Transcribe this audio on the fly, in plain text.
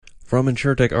From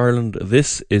InsurTech Ireland,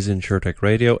 this is InsurTech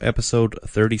Radio, episode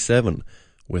 37,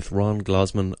 with Ron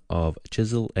Glosman of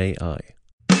Chisel AI.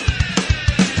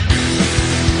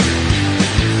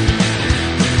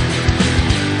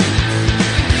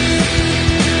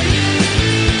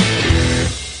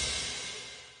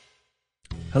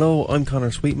 Hello, I'm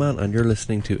Connor Sweetman, and you're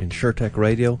listening to InsurTech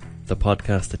Radio, the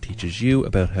podcast that teaches you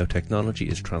about how technology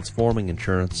is transforming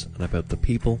insurance and about the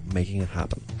people making it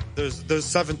happen. There's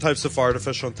 7 types of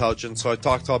artificial intelligence, so I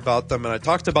talked about them, and I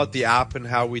talked about the app and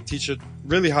how we teach it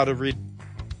really how to read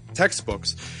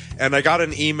textbooks. And I got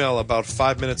an email about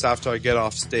 5 minutes after I get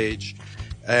off stage,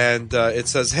 and it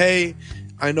says, "Hey,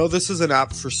 I know this is an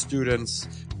app for students,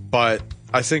 but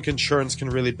I think insurance can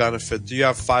really benefit. Do you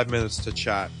have 5 minutes to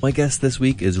chat?" My guest this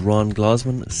week is Ron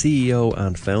Glosman, CEO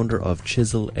and founder of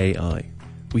Chisel AI.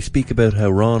 We speak about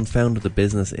how Ron founded the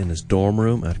business in his dorm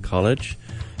room at college,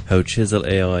 how Chisel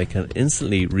AI can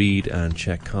instantly read and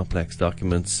check complex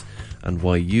documents, and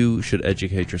why you should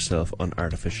educate yourself on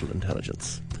artificial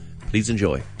intelligence. Please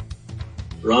enjoy.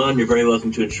 Ron, you're very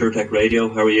welcome to InsurTech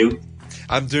Radio. How are you?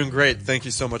 I'm doing great. Thank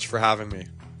you so much for having me.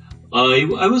 I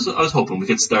was hoping we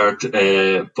could start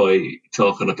by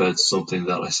talking about something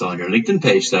that I saw on your LinkedIn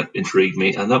page that intrigued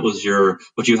me, and that was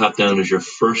what you have down as your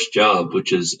first job,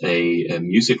 which is a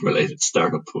music-related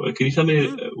startup. Can you tell me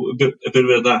a bit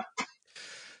about that?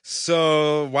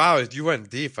 So, wow, you went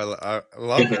deep. I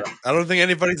love it. I don't think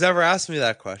anybody's ever asked me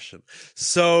that question.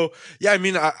 So, yeah, I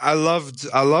mean, I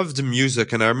loved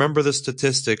music, and I remember the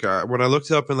statistic when I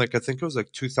looked it up in I think it was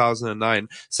 2009,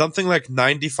 something like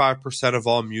 95% of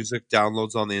all music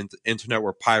downloads on the internet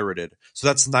were pirated. So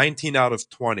that's 19 out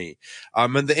of 20.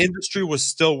 And the industry was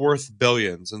still worth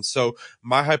billions. And so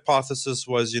my hypothesis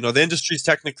was, the industry is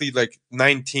technically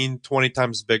 19, 20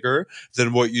 times bigger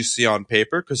than what you see on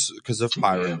paper because of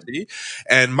piracy.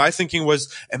 And my thinking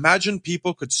was, imagine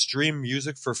people could stream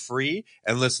music for free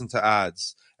and listen to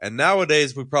ads. And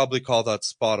nowadays we probably call that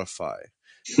Spotify.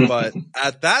 But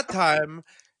at that time,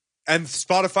 and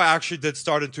Spotify actually did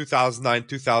start in 2009,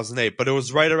 2008, but it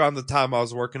was right around the time I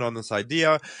was working on this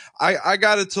idea. I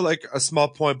got it to a small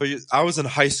point, but I was in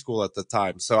high school at the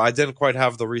time, so I didn't quite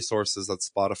have the resources that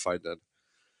Spotify did.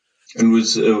 And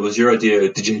was your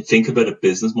idea, did you think about a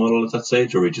business model at that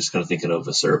stage, or were you just kind of thinking of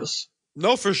a service?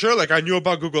 No, for sure. I knew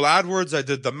about Google AdWords. I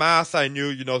did the math. I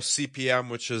knew, CPM,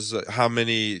 which is how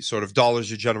many sort of dollars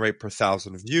you generate per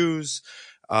 1,000 views,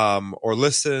 or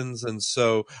listens. And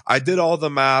so I did all the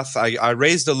math. I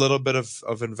raised a little bit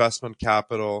of investment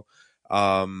capital,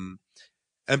 and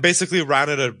basically ran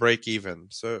it at break even.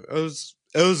 So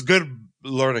it was good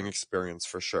learning experience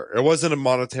for sure. It wasn't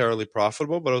monetarily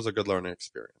profitable, but it was a good learning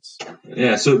experience.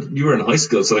 Yeah. So you were in high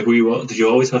school. So did you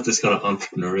always have this kind of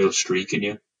entrepreneurial streak in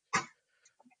you?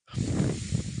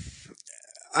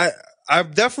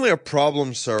 I'm definitely a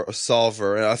problem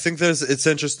solver, and I think it's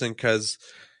interesting because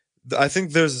I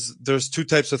think there's 2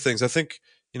 types of things. I think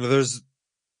there's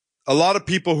a lot of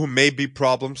people who may be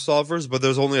problem solvers, but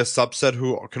there's only a subset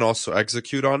who can also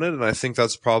execute on it, and I think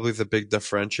that's probably the big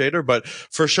differentiator. But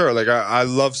for sure, I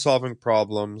love solving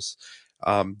problems,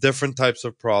 different types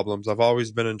of problems. I've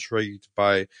always been intrigued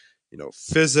by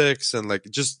physics and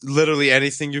just literally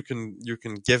anything you can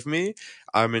give me.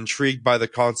 I'm intrigued by the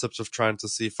concepts of trying to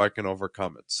see if I can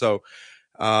overcome it. So,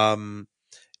 I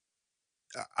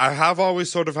have always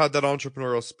sort of had that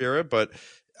entrepreneurial spirit, but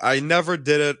I never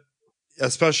did it,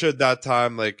 especially at that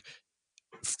time,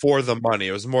 for the money.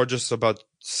 It was more just about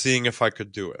seeing if I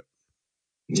could do it.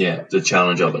 Yeah, the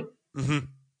challenge of it. Mm-hmm.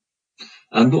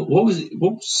 And what was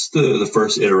the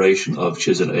first iteration of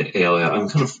Chisel AI? I'm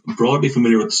kind of broadly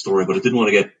familiar with the story, but I didn't want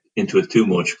to get into it too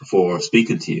much before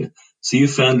speaking to you. So you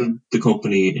founded the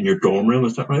company in your dorm room,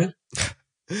 is that right?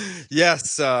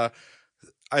 Yes. To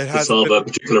solve a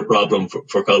particular problem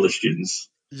for college students.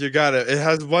 You got it. It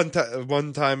has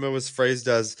one time it was phrased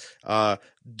as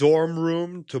dorm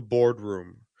room to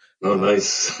boardroom. Oh,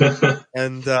 nice.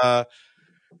 And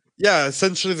yeah,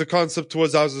 essentially the concept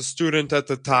was I was a student at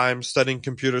the time studying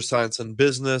computer science and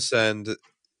business, and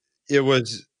it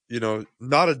was,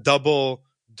 not a double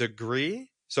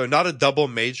degree, so not a double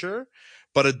major,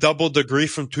 but a double degree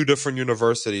from 2 different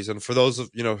universities. And for those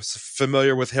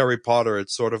familiar with Harry Potter,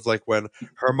 it's sort of like when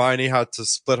Hermione had to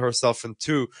split herself in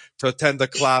 2 to attend a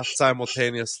class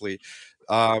simultaneously.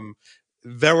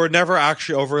 There were never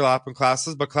actually overlapping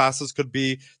classes, but classes could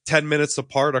be 10 minutes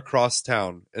apart across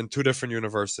town in 2 different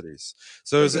universities.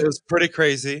 So it was pretty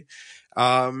crazy.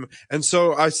 And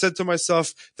so I said to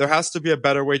myself, there has to be a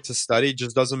better way to study. It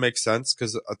just doesn't make sense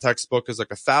because a textbook is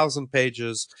 1,000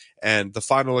 pages and the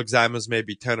final exam is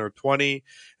maybe 10 or 20.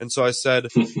 And so I said,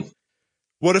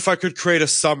 what if I could create a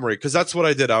summary? Because that's what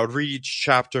I did. I would read each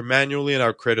chapter manually and I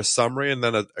would create a summary. And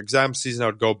then at exam season, I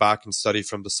would go back and study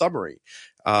from the summary.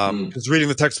 Because reading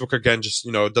the textbook again, just,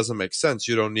 it doesn't make sense.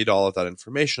 You don't need all of that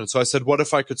information. So I said, what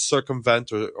if I could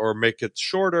circumvent or make it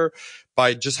shorter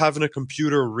by just having a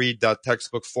computer read that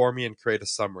textbook for me and create a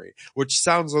summary, which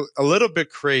sounds a little bit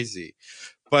crazy,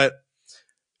 but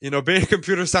being a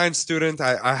computer science student,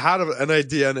 I had an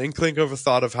idea, an inkling of a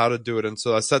thought of how to do it. And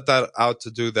so I set that out to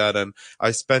do that. And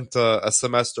I spent a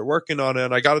semester working on it.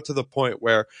 And I got it to the point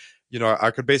where,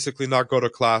 I could basically not go to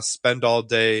class, spend all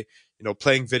day,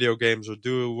 playing video games or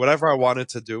do whatever I wanted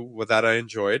to do with that I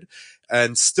enjoyed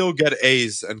and still get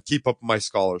A's and keep up my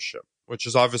scholarship, which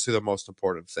is obviously the most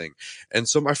important thing. And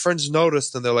so my friends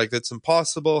noticed and they're like, that's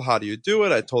impossible. How do you do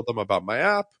it? I told them about my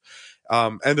app.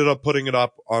 Ended up putting it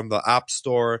up on the App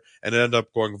Store and it ended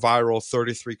up going viral,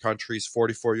 33 countries,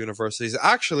 44 universities,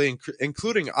 actually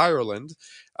including Ireland.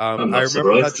 I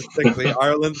remember that distinctly,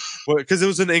 Ireland, because it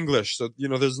was in English. So,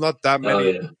 there's not that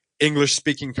many English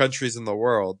speaking countries in the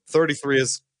world. 33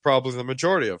 is probably the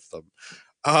majority of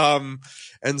them.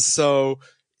 And so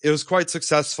it was quite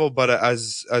successful, but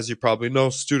as you probably know,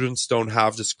 students don't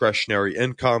have discretionary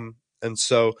income. And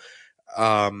so,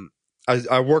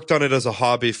 I worked on it as a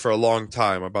hobby for a long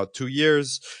time, about 2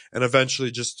 years, and eventually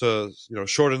just to,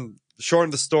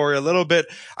 shorten the story a little bit,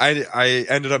 I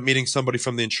ended up meeting somebody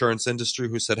from the insurance industry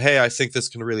who said, hey, I think this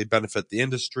can really benefit the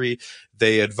industry.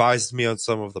 They advised me on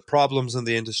some of the problems in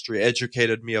the industry,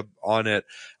 educated me on it.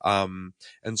 And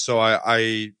so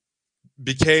I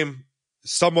became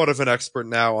somewhat of an expert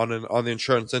now on the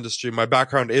insurance industry. My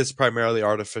background is primarily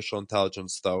artificial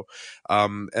intelligence though.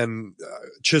 And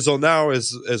Chisel now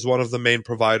is one of the main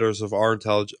providers of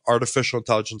artificial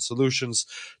intelligence solutions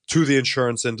to the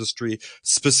insurance industry,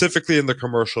 specifically in the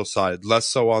commercial side, less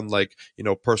so on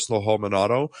personal home and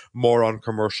auto, more on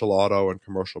commercial auto and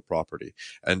commercial property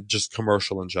and just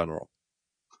commercial in general.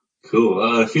 Cool.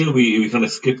 I feel we kind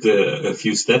of skipped a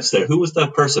few steps there. Who was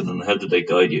that person and how did they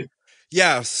guide you?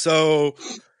 Yeah, so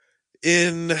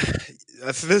this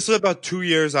was about 2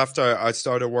 years after I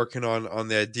started working on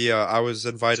the idea. I was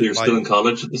invited. So you're still in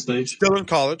college at this stage? Still in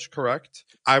college, correct.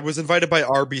 I was invited by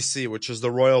RBC, which is the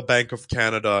Royal Bank of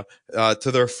Canada,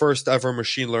 to their first ever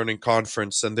machine learning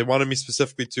conference. And they wanted me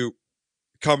specifically to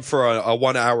come for a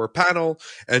 1 hour panel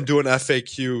and do an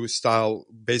FAQ style,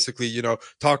 basically,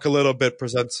 talk a little bit,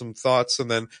 present some thoughts,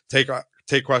 and then take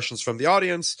questions from the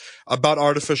audience about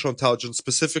artificial intelligence,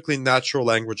 specifically natural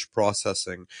language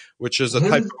processing, which is a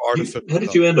type of artificial. How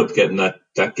did you end up getting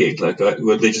that gig?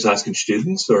 Were they just asking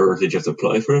students, or did you have to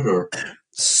apply for it? Or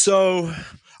so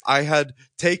I had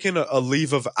taken a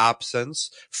leave of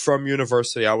absence from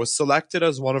university. I was selected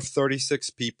as one of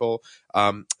 36 people.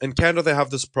 In Canada, they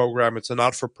have this program. It's a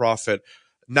not-for-profit.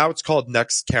 Now it's called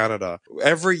Next Canada.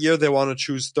 Every year they want to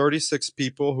choose 36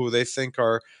 people who they think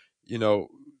are,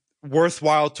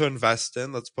 worthwhile to invest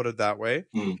in, let's put it that way.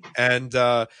 And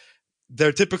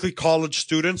they're typically college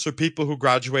students or people who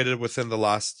graduated within the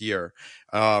last year.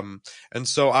 And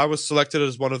so I was selected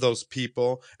as one of those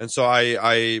people. And so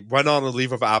I went on a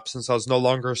leave of absence. I was no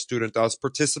longer a student. I was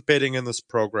participating in this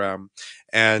program.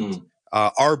 And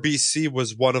RBC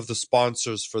was one of the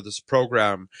sponsors for this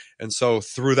program. And so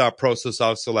through that process, I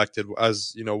was selected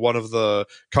as, one of the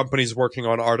companies working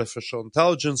on artificial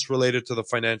intelligence related to the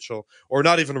financial, or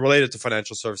not even related to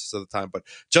financial services at the time, but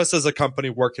just as a company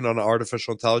working on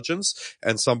artificial intelligence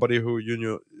and somebody who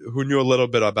knew a little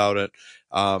bit about it.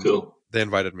 Cool. They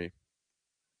invited me.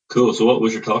 Cool. So what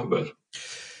was your talk about?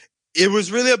 It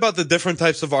was really about the different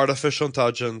types of artificial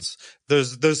intelligence.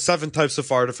 There's 7 types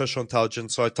of artificial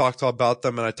intelligence. So I talked about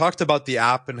them and I talked about the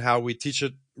app and how we teach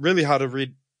it really how to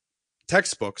read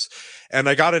textbooks. And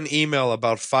I got an email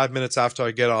about 5 minutes after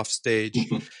I get off stage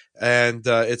and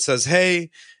it says, hey,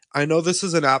 I know this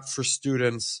is an app for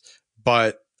students,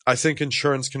 but I think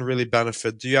insurance can really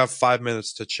benefit. Do you have 5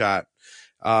 minutes to chat?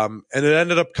 And it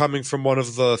ended up coming from one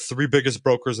of the 3 biggest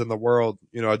brokers in the world.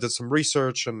 I did some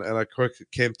research and I quickly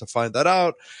came to find that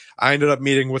out. I ended up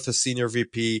meeting with a senior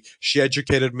VP. She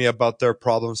educated me about their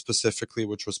problem specifically,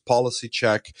 which was policy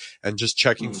check and just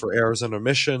checking for errors and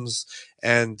omissions.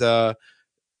 And,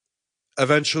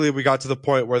 eventually we got to the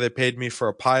point where they paid me for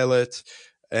a pilot.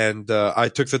 And I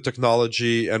took the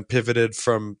technology and pivoted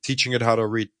from teaching it how to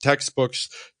read textbooks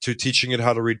to teaching it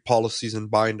how to read policies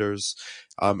and binders.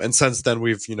 And since then,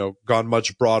 we've gone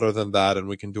much broader than that, and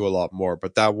we can do a lot more.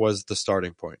 But that was the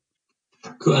starting point.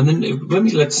 Cool. And then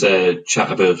let's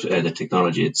chat about the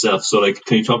technology itself. So,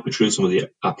 can you talk me through some of the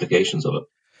applications of it?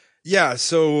 Yeah,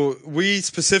 so we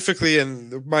specifically,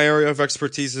 and my area of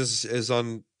expertise is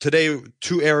on today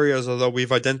 2 areas, although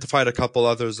we've identified a couple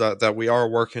others that we are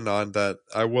working on that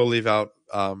I will leave out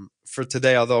for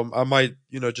today, although I might,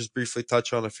 just briefly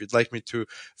touch on if you'd like me to,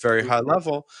 very high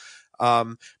level.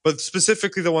 But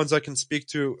specifically, the ones I can speak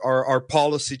to are our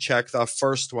policy check, the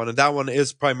first one, and that one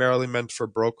is primarily meant for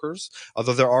brokers.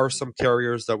 Although there are some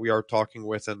carriers that we are talking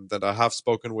with and that I have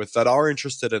spoken with that are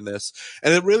interested in this,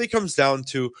 and it really comes down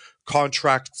to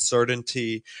contract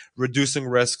certainty, reducing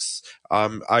risks.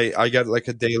 I get like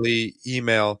a daily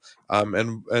email,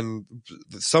 and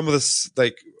some of this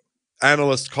like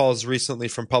analyst calls recently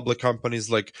from public companies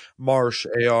like Marsh,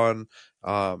 Aon,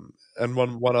 and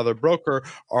one other broker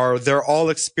they're all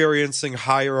experiencing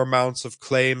higher amounts of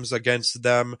claims against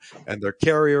them and their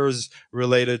carriers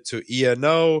related to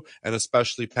E&O and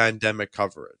especially pandemic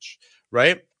coverage,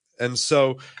 right? And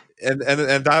so and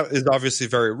that is obviously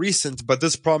very recent, but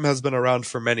this problem has been around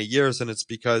for many years, and it's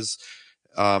because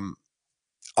um,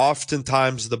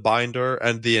 oftentimes the binder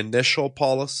and the initial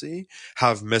policy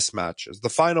have mismatches. The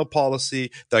final policy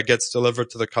that gets delivered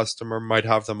to the customer might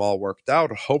have them all worked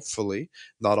out, hopefully,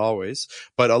 not always.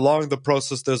 But along the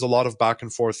process, there's a lot of back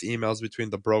and forth emails between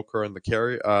the broker and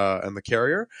the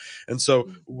carrier. And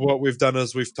so what we've done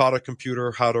is we've taught a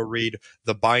computer how to read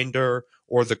the binder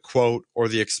or the quote or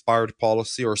the expired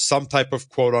policy or some type of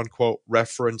quote unquote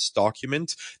reference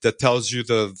document that tells you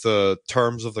the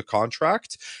terms of the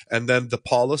contract, and then the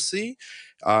policy,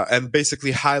 and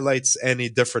basically highlights any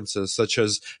differences such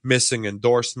as missing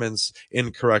endorsements,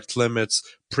 incorrect limits,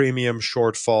 premium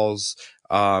shortfalls,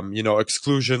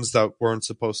 exclusions that weren't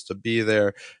supposed to be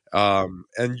there.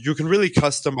 And you can really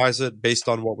customize it based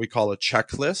on what we call a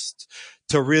checklist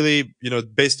to really,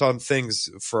 based on things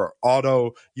for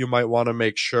auto, you might want to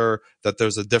make sure that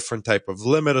there's a different type of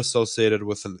limit associated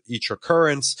with each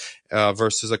occurrence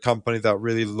versus a company that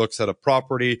really looks at a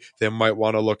property. They might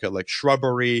want to look at like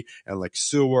shrubbery and like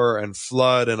sewer and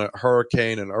flood and a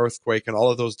hurricane and earthquake and all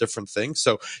of those different things.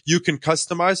 So you can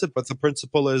customize it, but the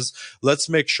principle is let's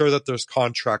make sure that there's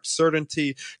contract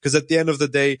certainty, because at the end of the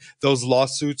day, those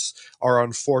lawsuits are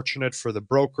unfortunate for the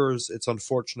brokers. It's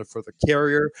unfortunate for the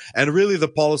carrier, and really the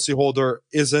policyholder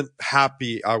isn't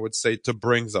happy, I would say, to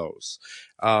bring those.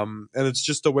 And it's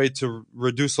just a way to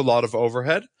reduce a lot of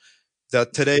overhead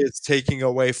that today is taking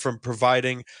away from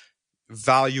providing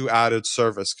value added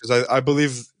service. Because I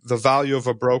believe the value of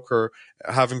a broker,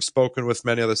 having spoken with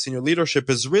many of the senior leadership,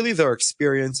 is really their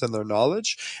experience and their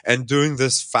knowledge. And doing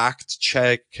this fact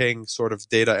checking sort of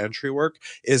data entry work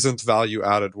isn't value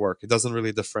added work. It doesn't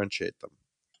really differentiate them.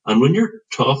 And when you're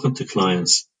talking to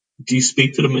clients, do you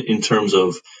speak to them in terms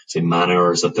of, say, man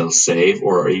hours that they'll save,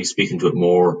 or are you speaking to it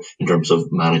more in terms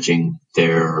of managing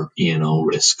their E&O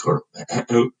risk? Or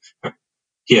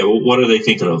what are they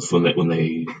thinking of when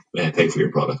they pay for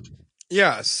your product?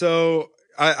 Yeah, so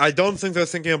I don't think they're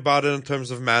thinking about it in terms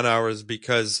of man hours,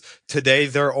 because today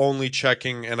they're only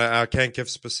checking, and I can't give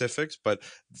specifics, but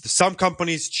some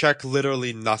companies check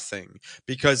literally nothing,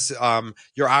 because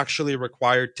you're actually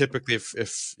required typically,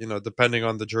 if depending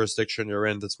on the jurisdiction you're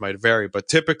in, this might vary, but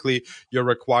typically you're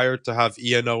required to have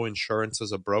E&O insurance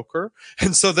as a broker,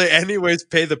 and so they anyways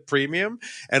pay the premium,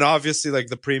 and obviously like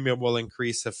the premium will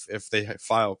increase if they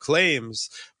file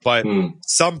claims, but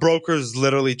some brokers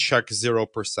literally check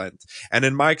 0%. And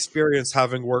in my experience,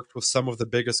 having worked with some of the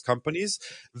biggest companies,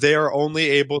 they are only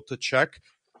able to check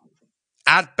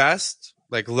at best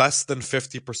like less than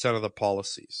 50% of the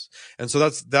policies. And so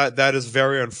that is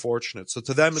very unfortunate. So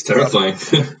to them, it's terrifying.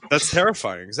 That's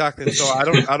terrifying. Exactly. And so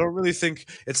I don't really think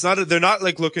they're not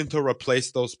like looking to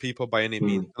replace those people by any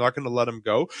means. They're not going to let them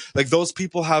go. Like those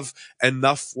people have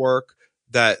enough work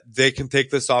that they can take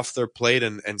this off their plate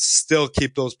and still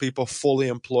keep those people fully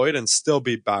employed and still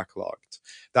be backlogged.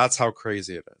 That's how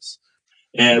crazy it is.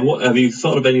 Have you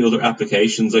thought of any other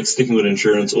applications, like sticking with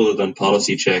insurance other than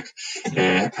policy check?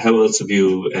 How else have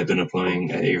you been applying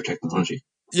your technology?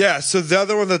 Yeah, so the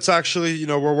other one that's actually,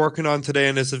 we're working on today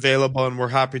and is available, and we're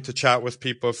happy to chat with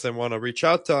people if they want to reach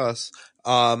out to us,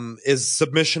 is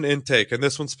submission intake. And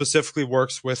this one specifically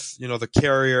works with, the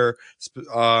carrier,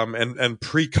 and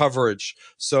pre-coverage.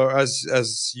 So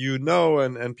as you know,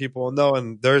 and people know,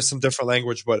 and there is some different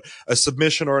language, but a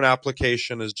submission or an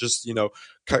application is just,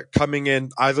 coming in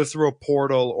either through a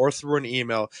portal or through an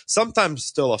email, sometimes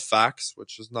still a fax,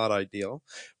 which is not ideal.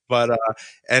 But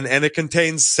and it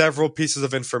contains several pieces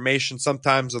of information.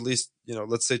 Sometimes, at least,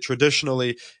 let's say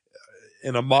traditionally,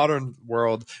 in a modern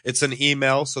world, it's an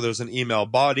email. So there's an email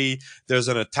body. There's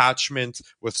an attachment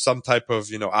with some type of,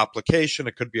 application.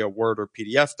 It could be a Word or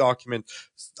PDF document,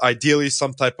 ideally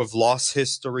some type of loss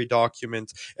history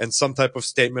document, and some type of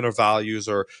statement of values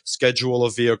or schedule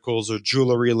of vehicles or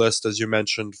jewelry list, as you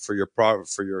mentioned, for your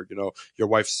your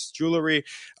wife's jewelry.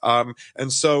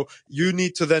 And so you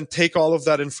need to then take all of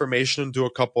that information and do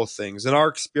a couple of things. In our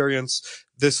experience,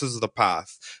 this is the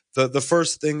path. The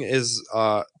first thing is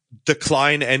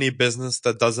decline any business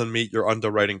that doesn't meet your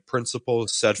underwriting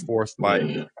principles set forth by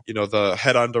the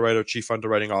head underwriter, chief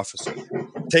underwriting officer.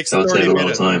 It takes 30 minutes. A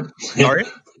lot of time. Sorry?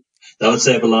 That would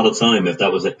save a lot of time if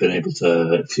that was been able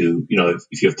to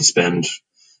if you have to spend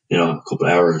a couple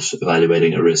of hours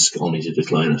evaluating a risk only to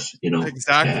decline it.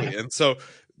 Exactly. And so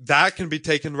that can be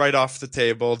taken right off the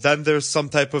table. Then there's some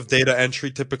type of data entry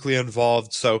typically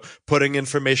involved. So putting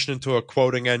information into a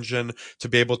quoting engine to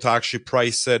be able to actually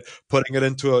price it, putting it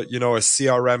into a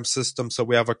CRM system. So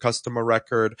we have a customer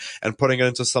record, and putting it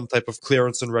into some type of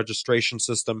clearance and registration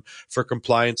system for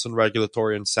compliance and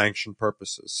regulatory and sanction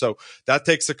purposes. So that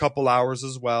takes a couple hours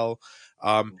as well.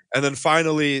 And then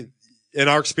finally, in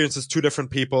our experience, it's two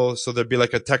different people. So there'd be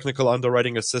like a technical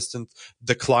underwriting assistant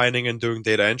declining and doing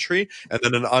data entry, and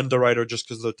then an underwriter, just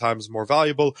because their time is more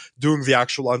valuable, doing the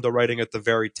actual underwriting at the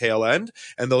very tail end.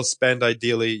 And they'll spend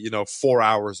ideally, 4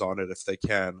 hours on it if they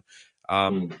can.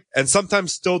 And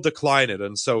sometimes still decline it.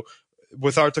 And so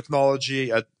with our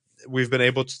technology, we've been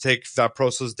able to take that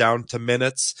process down to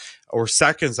minutes or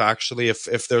seconds, actually,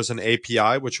 if there's an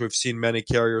API, which we've seen many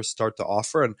carriers start to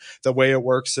offer. And the way it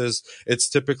works is it's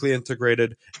typically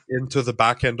integrated into the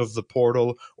back end of the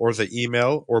portal or the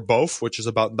email or both, which is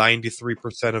about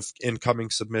 93% of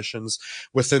incoming submissions.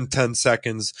 Within 10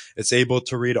 seconds, it's able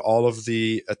to read all of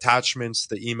the attachments,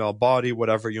 the email body,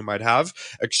 whatever you might have,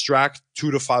 extract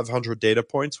 200 to 500 data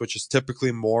points, which is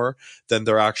typically more than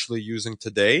they're actually using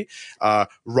today,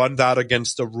 run that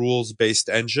against a rules-based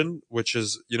engine, which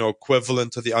is,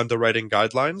 equivalent to the underwriting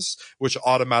guidelines, which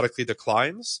automatically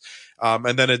declines.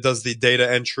 And then it does the data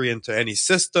entry into any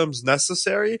systems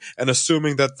necessary. And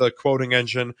assuming that the quoting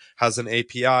engine has an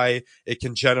API, it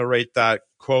can generate that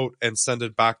quote and send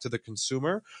it back to the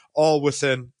consumer, all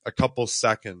within a couple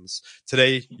seconds.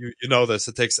 Today, you know this,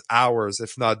 it takes hours,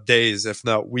 if not days, if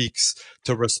not weeks,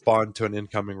 to respond to an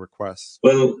incoming request.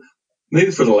 Well,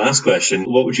 maybe for the last question,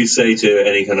 what would you say to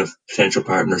any kind of potential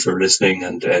partners who are listening,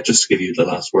 and just to give you the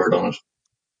last word on it?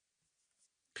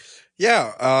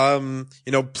 Yeah,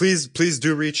 please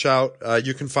do reach out.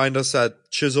 You can find us at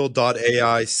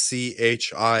chisel.ai, CHISEL.ai.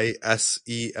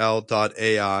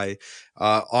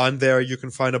 On there, you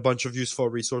can find a bunch of useful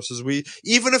resources.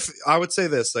 I would say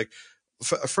this,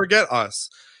 forget us.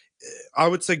 I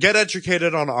would say get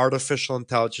educated on artificial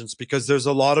intelligence, because there's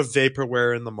a lot of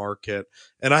vaporware in the market.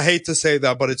 And I hate to say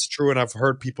that, but it's true. And I've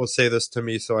heard people say this to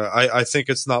me. So I think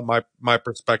it's not my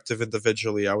perspective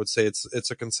individually. I would say it's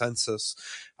a consensus.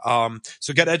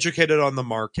 So get educated on the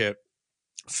market.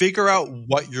 Figure out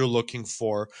what you're looking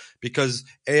for, because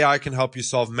AI can help you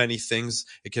solve many things.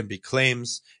 It can be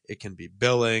claims. It can be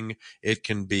billing. It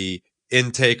can be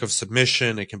intake of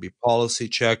submission. It can be policy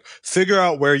check. Figure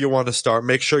out where you want to start.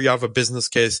 Make sure you have a business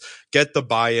case. Get the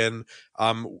buy-in.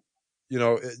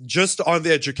 Just on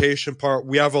the education part,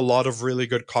 we have a lot of really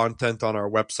good content on our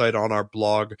website, on our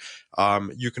blog.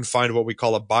 You can find what we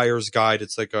call a buyer's guide.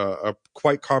 It's like a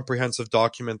quite comprehensive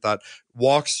document that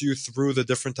walks you through the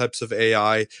different types of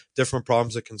AI, different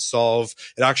problems it can solve.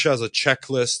 It actually has a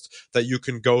checklist that you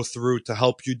can go through to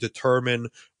help you determine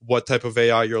what type of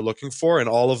AI you're looking for. And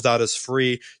all of that is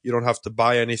free. You don't have to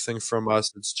buy anything from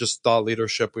us. It's just thought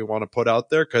leadership we want to put out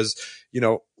there, because,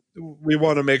 we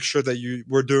want to make sure that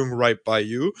we're doing right by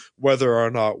you, whether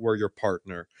or not we're your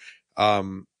partner.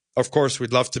 Of course,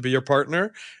 we'd love to be your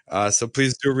partner. So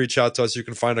please do reach out to us. You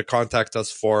can find a contact us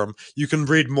form. You can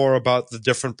read more about the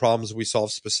different problems we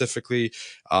solve specifically.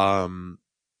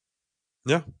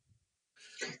 Yeah.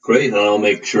 Great. And I'll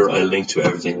make sure I link to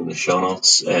everything in the show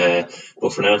notes.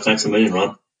 But for now, thanks a million,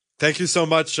 Ron. Thank you so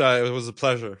much. It was a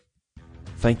pleasure.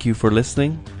 Thank you for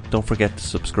listening. Don't forget to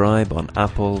subscribe on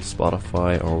Apple,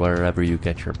 Spotify, or wherever you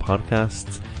get your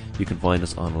podcasts. You can find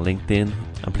us on LinkedIn,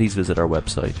 and please visit our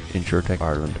website,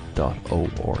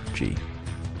 insurtechireland.org.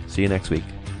 See you next week.